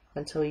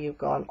until you've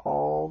gone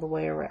all the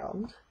way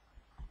around.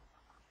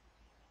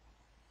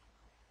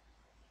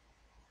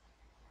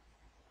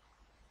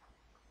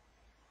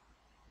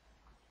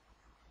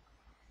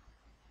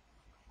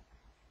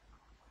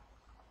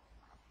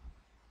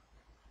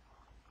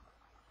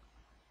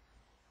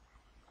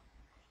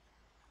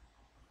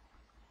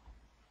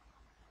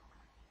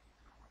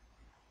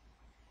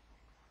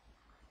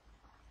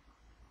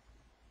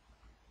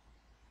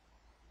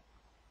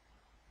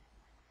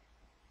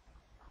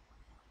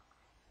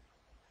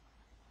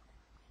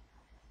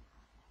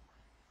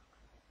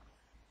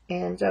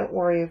 And don't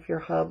worry if your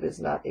hub is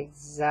not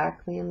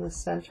exactly in the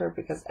center,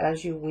 because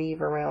as you weave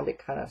around, it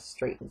kind of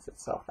straightens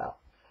itself out.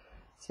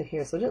 So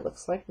here's what it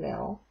looks like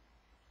now.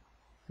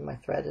 And my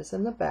thread is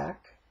in the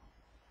back.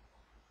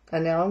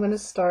 And now I'm going to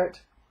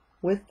start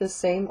with the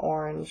same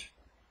orange.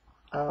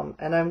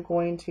 And I'm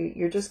going to,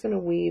 you're just going to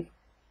weave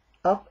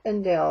up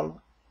and down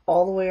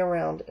all the way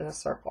around in a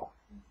circle.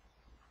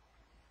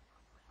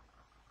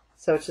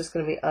 So it's just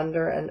going to be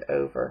under and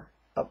over,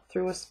 up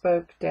through a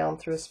spoke, down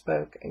through a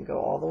spoke, and go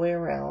all the way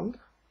around.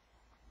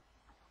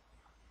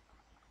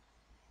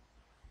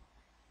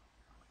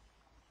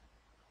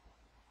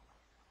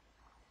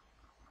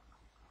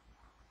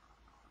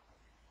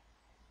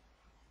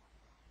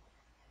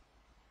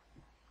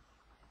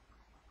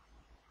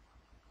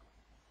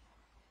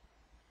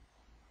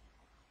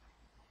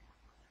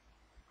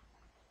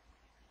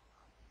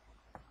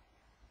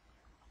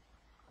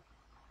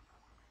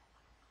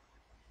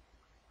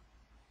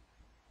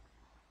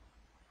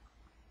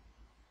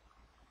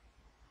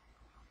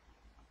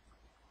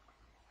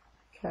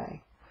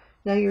 Okay.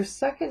 Now your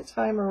second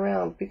time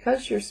around,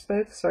 because your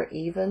spokes are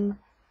even,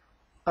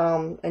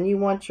 and you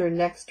want your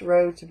next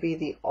row to be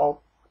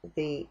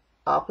the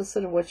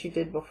opposite of what you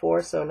did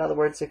before. So in other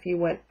words, if you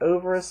went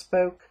over a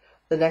spoke,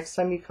 the next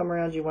time you come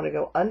around, you want to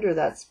go under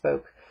that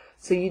spoke.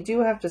 So you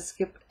do have to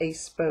skip a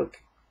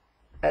spoke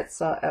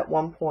at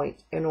one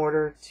point in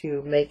order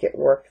to make it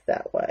work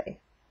that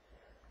way.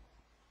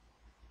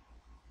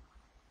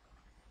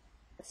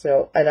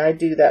 So, and I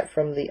do that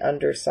from the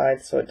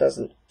underside so it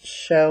doesn't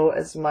show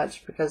as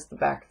much, because the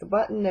back of the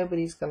button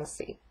nobody's going to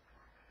see.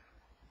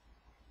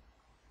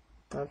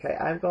 Okay,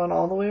 I've gone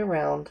all the way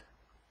around.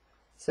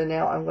 So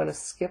now I'm going to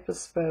skip a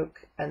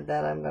spoke, and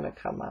then I'm going to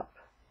come up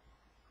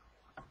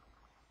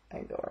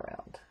and go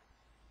around.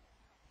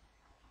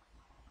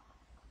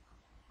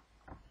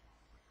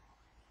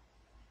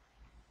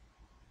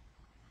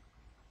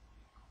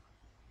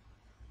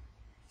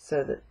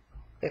 So that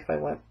if I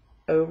went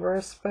over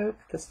a spoke,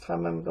 this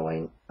time I'm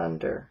going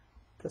under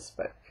the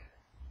spoke.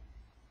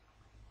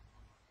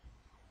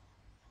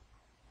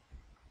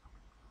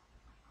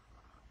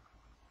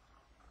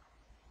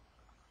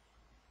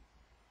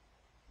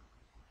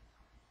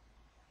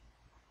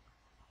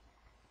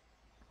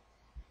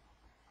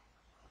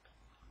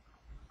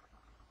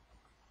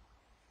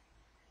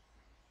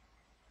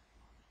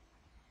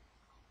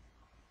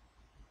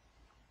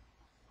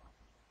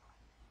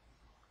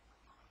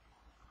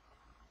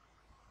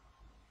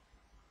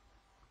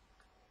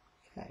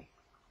 Okay.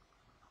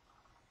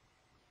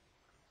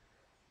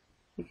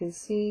 You can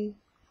see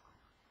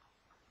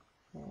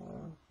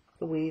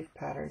the weave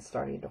pattern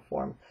starting to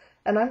form.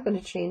 And I'm going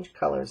to change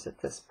colors at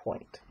this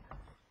point.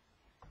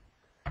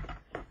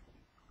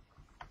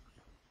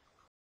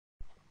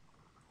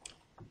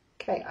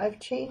 Okay, I've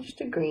changed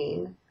to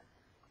green,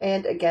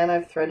 and again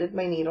I've threaded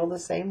my needle the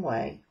same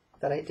way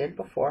that I did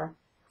before.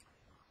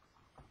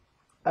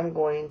 I'm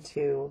going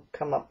to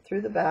come up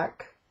through the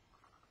back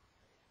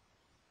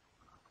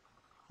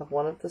of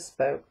one of the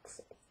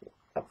spokes,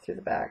 up through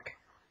the back,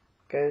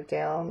 go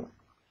down,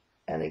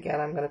 and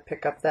again I'm going to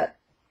pick up that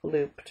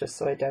loop just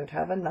so I don't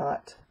have a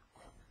knot.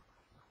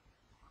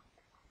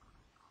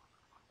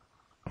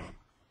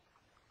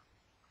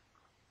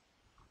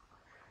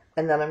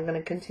 And then I'm going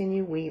to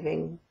continue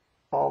weaving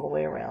all the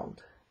way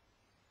around,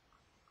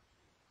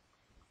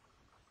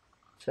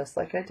 just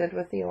like I did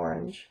with the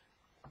orange.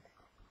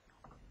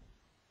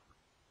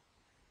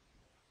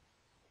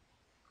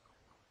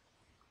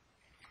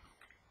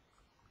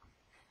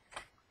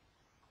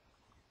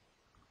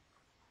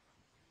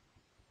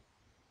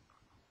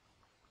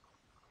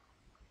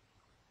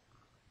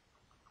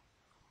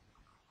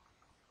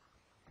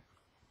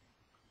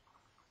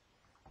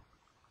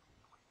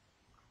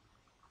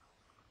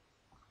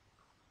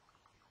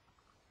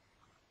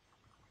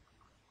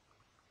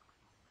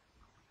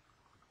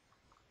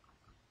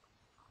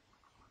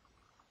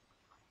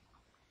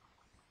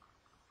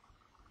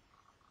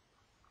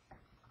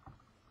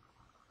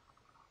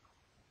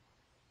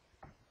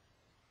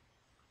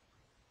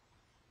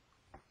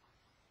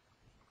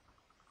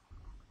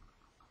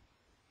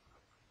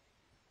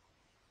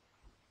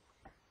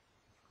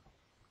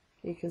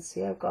 You can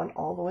see I've gone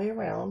all the way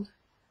around,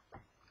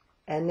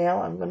 and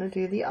now I'm going to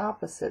do the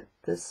opposite.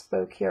 This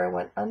spoke here I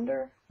went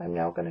under, I'm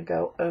now going to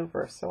go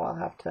over, so I'll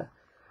have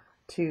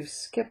to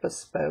skip a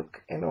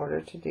spoke in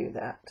order to do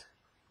that.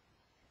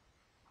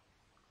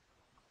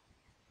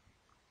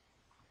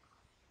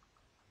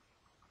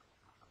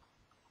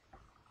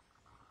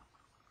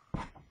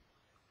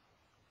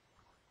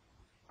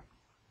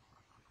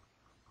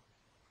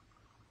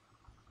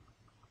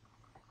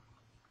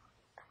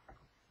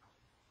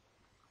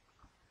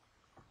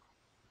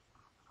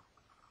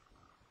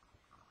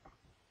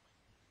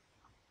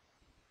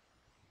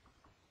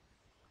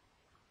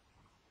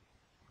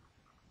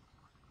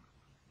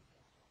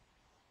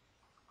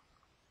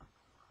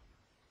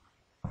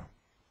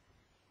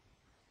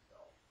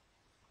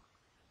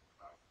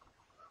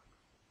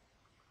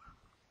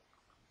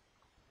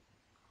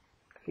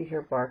 If you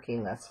hear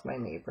barking, that's my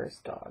neighbor's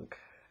dog.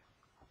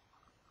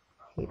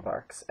 He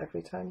barks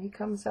every time he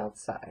comes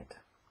outside.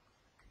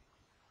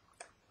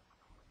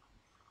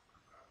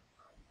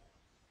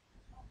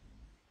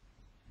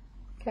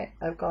 Okay,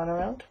 I've gone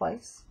around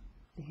twice,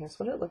 and here's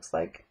what it looks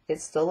like. It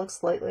still looks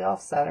slightly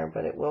off center,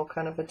 but it will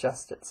kind of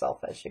adjust itself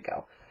as you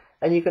go.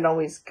 And you can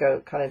always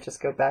go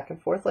just go back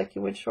and forth like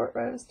you would short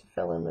rows to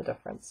fill in the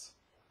difference.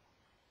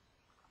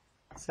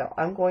 So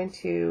I'm going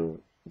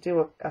to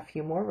do a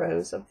few more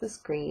rows of this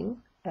green,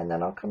 and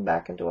then I'll come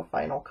back and do a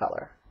final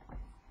color.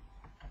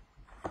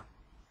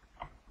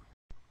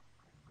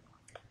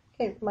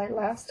 Okay, my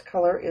last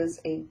color is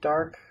a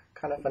dark,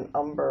 kind of an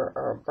umber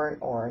or a burnt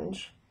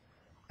orange.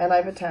 And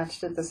I've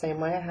attached it the same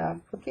way I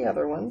have with the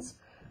other ones.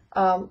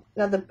 Now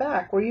the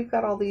back, where you've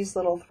got all these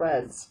little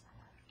threads,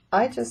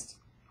 I just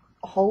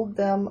hold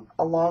them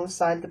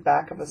alongside the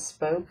back of a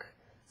spoke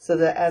so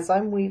that as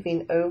I'm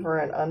weaving over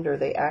and under,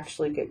 they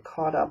actually get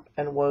caught up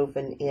and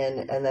woven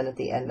in, and then at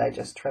the end I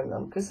just trim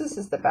them, because this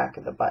is the back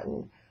of the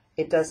button.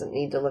 It doesn't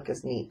need to look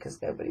as neat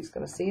because nobody's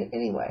going to see it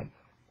anyway.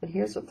 But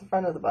here's what the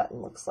front of the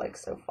button looks like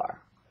so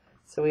far.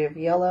 So we have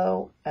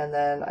yellow, and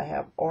then I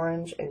have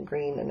orange and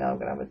green, and now I'm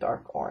going to have a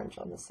dark orange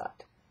on the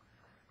side.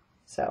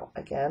 So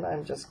again,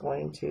 I'm just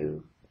going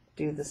to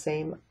do the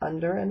same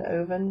under and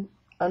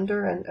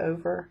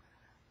over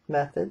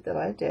method that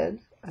I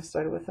did. I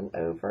started with an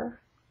over,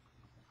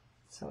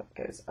 so it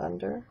goes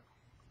under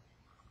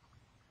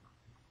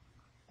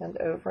and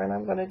over, and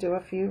I'm going to do a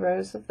few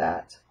rows of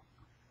that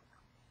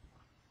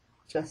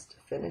just to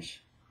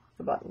finish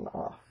the button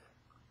off.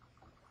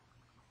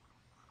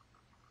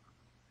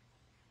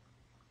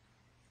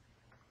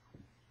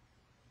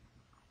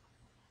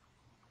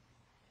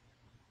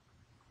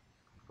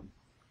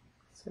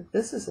 So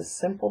this is a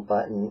simple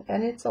button,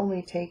 and it's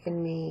only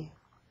taken me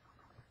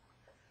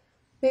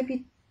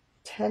maybe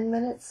 10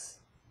 minutes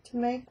to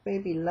make,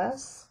 maybe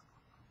less.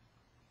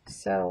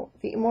 So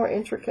the more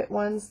intricate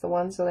ones, the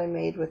ones that I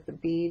made with the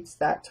beads,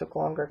 that took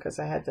longer because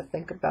I had to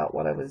think about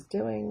what I was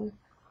doing,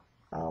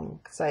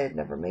 because I had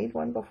never made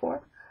one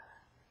before.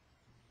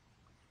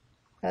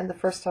 And the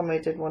first time I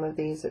did one of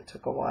these, it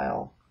took a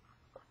while.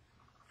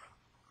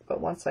 But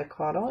once I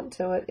caught on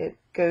to it, it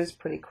goes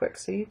pretty quick.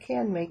 So you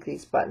can make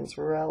these buttons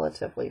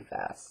relatively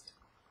fast.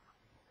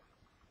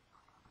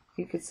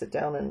 You could sit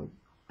down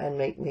and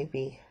make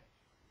maybe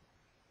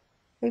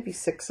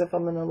 6 of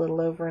them in a little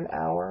over an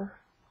hour.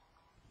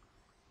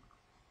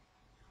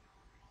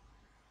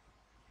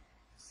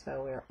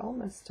 So we're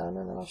almost done,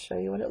 and I'll show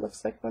you what it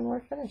looks like when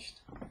we're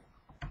finished.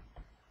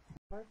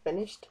 We're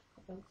finished.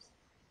 Oops.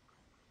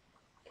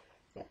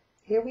 Yeah.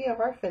 Here we have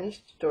our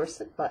finished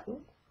Dorset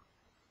button.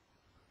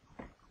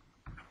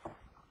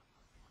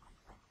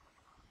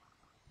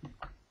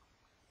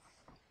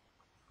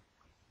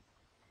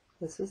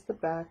 This is the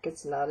back.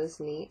 It's not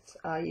as neat.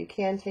 You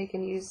can take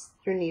and use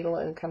your needle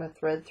and kind of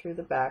thread through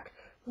the back.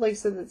 Like I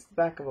said, it's the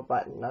back of a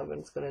button. No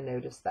one's going to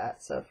notice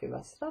that. So if you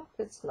mess it up,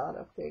 it's not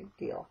a big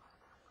deal.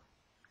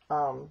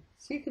 So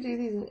you could do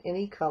these in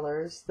any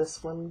colors.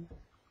 This one,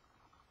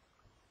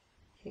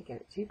 can't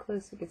get it too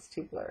close. It gets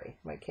too blurry.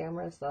 My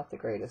camera is not the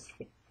greatest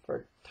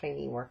for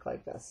tiny work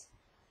like this.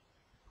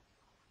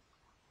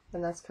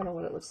 And that's kind of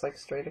what it looks like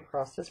straight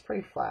across. It's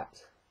pretty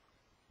flat.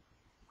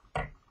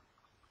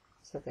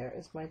 So there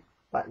is my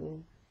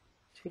button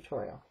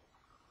tutorial.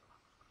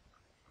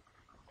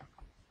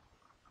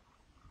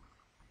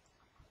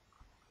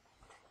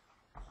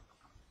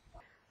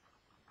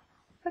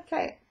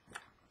 Okay,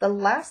 the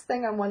last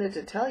thing I wanted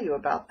to tell you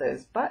about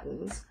those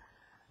buttons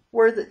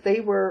were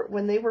that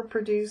when they were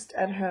produced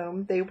at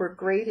home, they were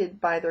graded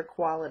by their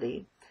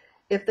quality.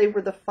 If they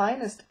were the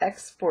finest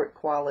export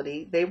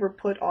quality, they were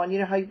put on, you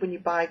know how when you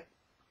buy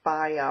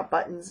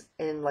buttons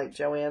in like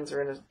Joann's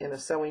or in a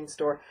sewing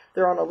store,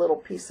 they're on a little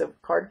piece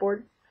of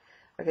cardboard.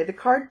 Okay, the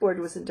cardboard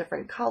was in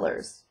different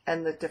colors,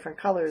 and the different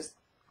colors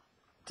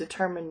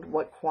determined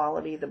what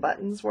quality the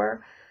buttons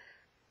were.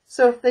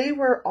 So if they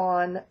were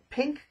on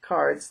pink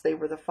cards, they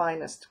were the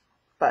finest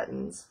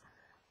buttons.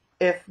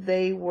 If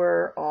they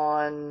were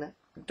on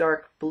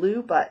dark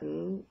blue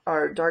button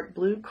or dark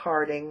blue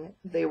carding,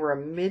 they were a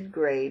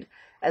mid-grade,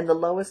 and the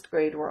lowest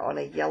grade were on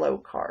a yellow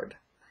card.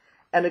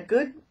 And a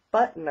good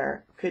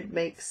buttoner could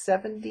make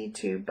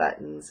 72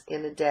 buttons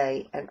in a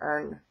day and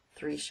earn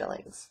 3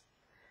 shillings.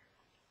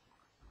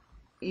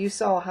 You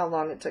saw how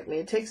long it took me.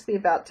 It takes me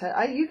about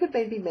 10. You could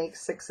maybe make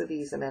 6 of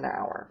these in an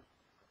hour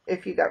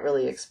if you got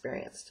really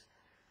experienced.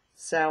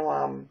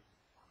 So,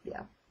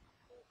 yeah,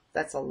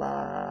 that's a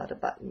lot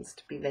of buttons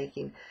to be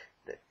making.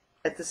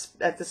 At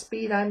the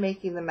speed I'm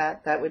making them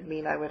at, that would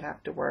mean I would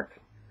have to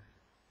work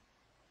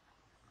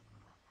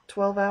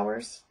 12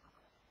 hours.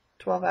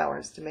 12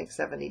 hours to make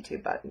 72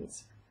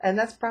 buttons. And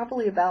that's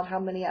probably about how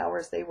many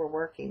hours they were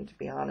working, to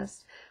be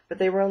honest. But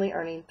they were only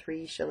earning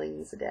 3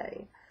 shillings a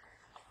day.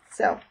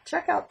 So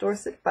check out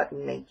Dorset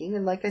Button Making,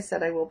 and like I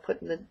said, I will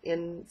put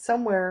in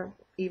somewhere,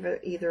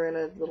 either in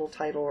a little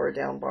title or a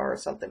down bar or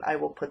something, I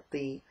will put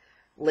the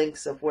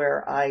links of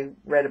where I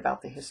read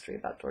about the history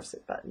about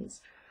Dorset buttons.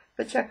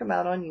 But check them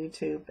out on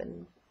YouTube,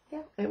 and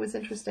yeah, it was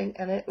interesting,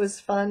 and it was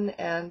fun,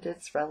 and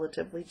it's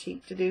relatively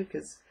cheap to do,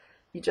 because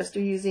you just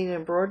are using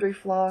embroidery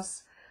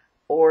floss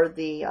or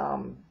the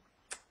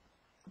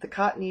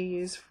cotton you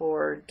use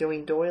for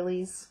doing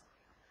doilies,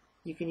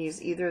 you can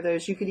use either of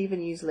those. You could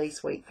even use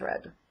lace weight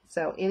thread.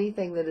 So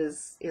anything that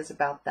is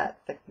about that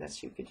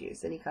thickness you could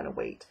use, any kind of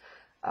weight.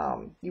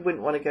 You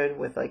wouldn't want to go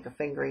with like a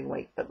fingering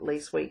weight, but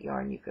lace weight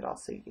yarn you could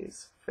also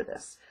use for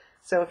this.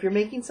 So if you're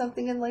making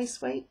something in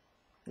lace weight,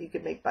 you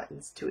could make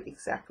buttons to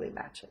exactly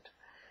match it.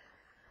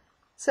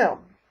 So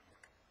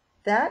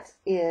that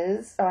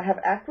is, I have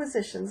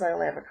acquisitions. I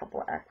only have a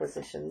couple of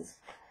acquisitions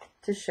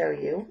to show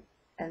you,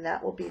 and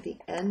that will be the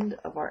end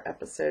of our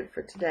episode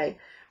for today.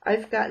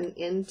 I've gotten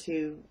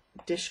into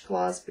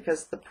dishcloths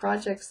because the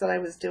projects that I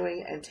was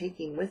doing and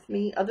taking with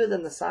me, other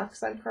than the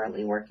socks I'm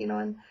currently working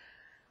on,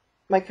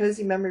 my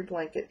cozy memory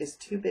blanket is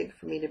too big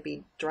for me to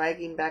be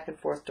dragging back and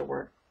forth to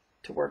work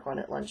on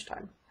at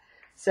lunchtime.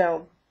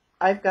 So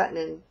I've gotten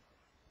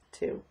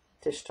into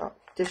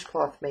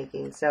dishcloth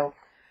making. So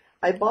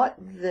I bought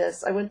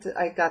this.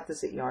 I got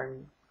this at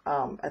Yarn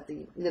at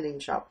the knitting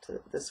shop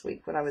this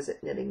week when I was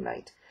at knitting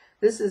night.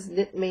 This is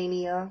Knit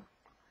Mania.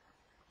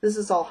 This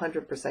is all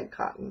 100%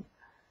 cotton.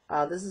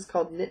 This is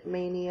called Knit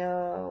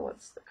Mania.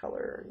 What's the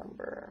color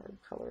number?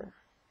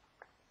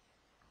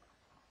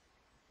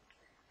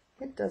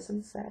 It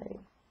doesn't say.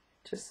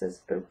 It just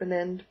says open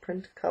end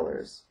print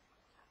colors.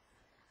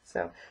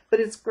 So,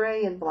 but it's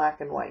gray and black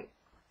and white.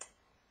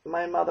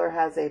 My mother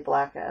has a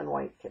black and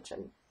white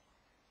kitchen.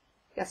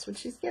 Guess what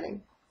she's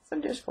getting? Some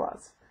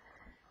dishcloths.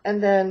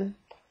 And then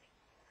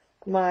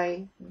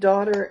my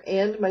daughter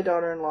and my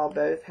daughter-in-law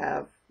both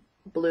have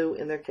blue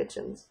in their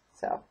kitchens.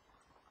 So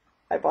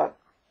I bought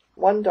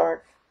one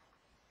dark,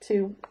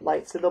 two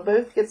light. So they'll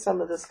both get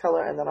some of this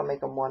color, and then I'll make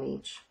them one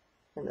each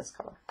in this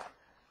color.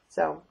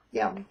 So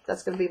yeah,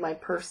 that's going to be my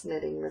purse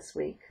knitting this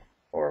week,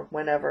 or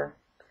whenever,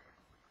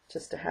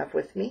 just to have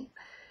with me.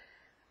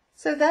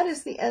 So that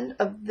is the end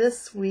of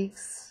this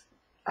week's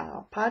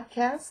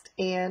podcast,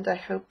 and I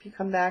hope you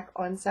come back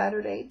on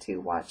Saturday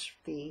to watch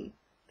the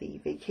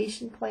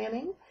vacation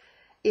planning.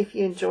 If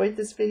you enjoyed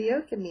this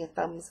video, give me a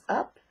thumbs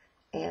up,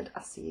 and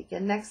I'll see you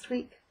again next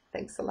week.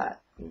 Thanks a lot.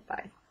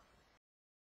 Bye.